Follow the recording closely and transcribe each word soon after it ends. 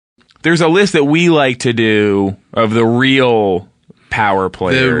there's a list that we like to do of the real power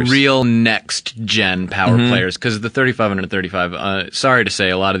players. The real next-gen power players, because the 35 under 35, sorry to say,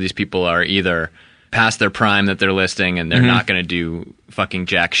 a lot of these people are either past their prime that they're listing, and they're not going to do fucking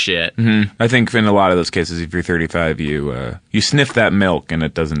jack shit. I think in a lot of those cases, if you're 35, you sniff that milk, and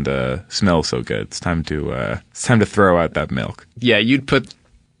it doesn't smell so good. It's time to throw out that milk. Yeah, you'd put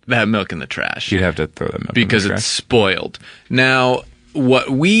that milk in the trash. You'd have to throw that milk because in the trash. It's spoiled. Now, what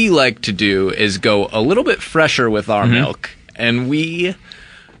we like to do is go a little bit fresher with our milk, and we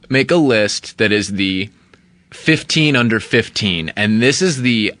make a list that is the 15 under 15, and this is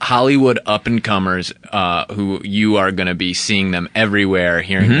the Hollywood up-and-comers who you are going to be seeing them everywhere,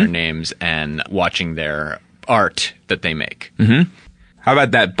 hearing their names, and watching their art that they make. How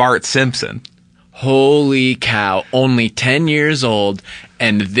about that Bart Simpson? Holy cow, only 10 years old,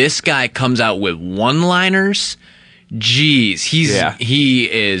 and this guy comes out with one-liners. Jeez, he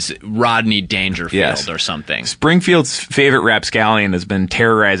is Rodney Dangerfield or something. Springfield's favorite rapscallion has been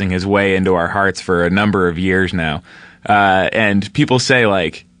terrorizing his way into our hearts for a number of years now. And people say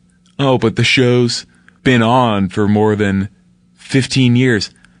like, oh, but the show's been on for more than 15 years.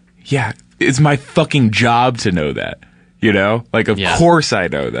 Yeah, it's my fucking job to know that. You know? Like, of course I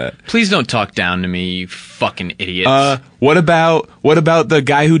know that. Please don't talk down to me, you fucking idiots. What about the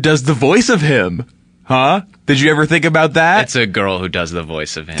guy who does the voice of him? Huh? Did you ever think about that? It's a girl who does the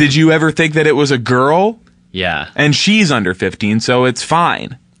voice of him. Did you ever think that it was a girl? Yeah. And she's under 15, so it's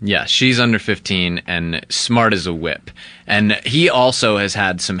fine. Yeah, she's under 15 and smart as a whip. And he also has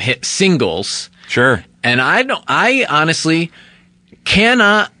had some hit singles. Sure. And I honestly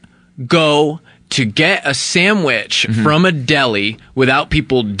cannot go to get a sandwich from a deli without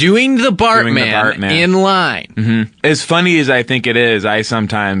people doing the Bartman in line. As funny as I think it is, I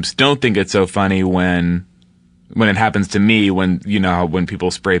sometimes don't think it's so funny when it happens to me, when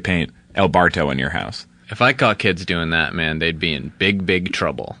people spray paint El Barto in your house. If I caught kids doing that, man, they'd be in big, big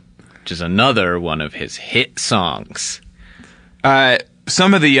trouble. Which is another one of his hit songs.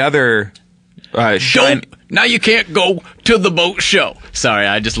 Some of the other now you can't go to the boat show. Sorry,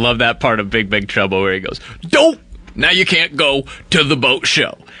 I just love that part of Big Big Trouble where he goes, "Don't! Now you can't go to the boat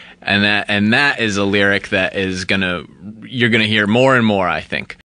show." And that is a lyric that you're gonna hear more and more, I think.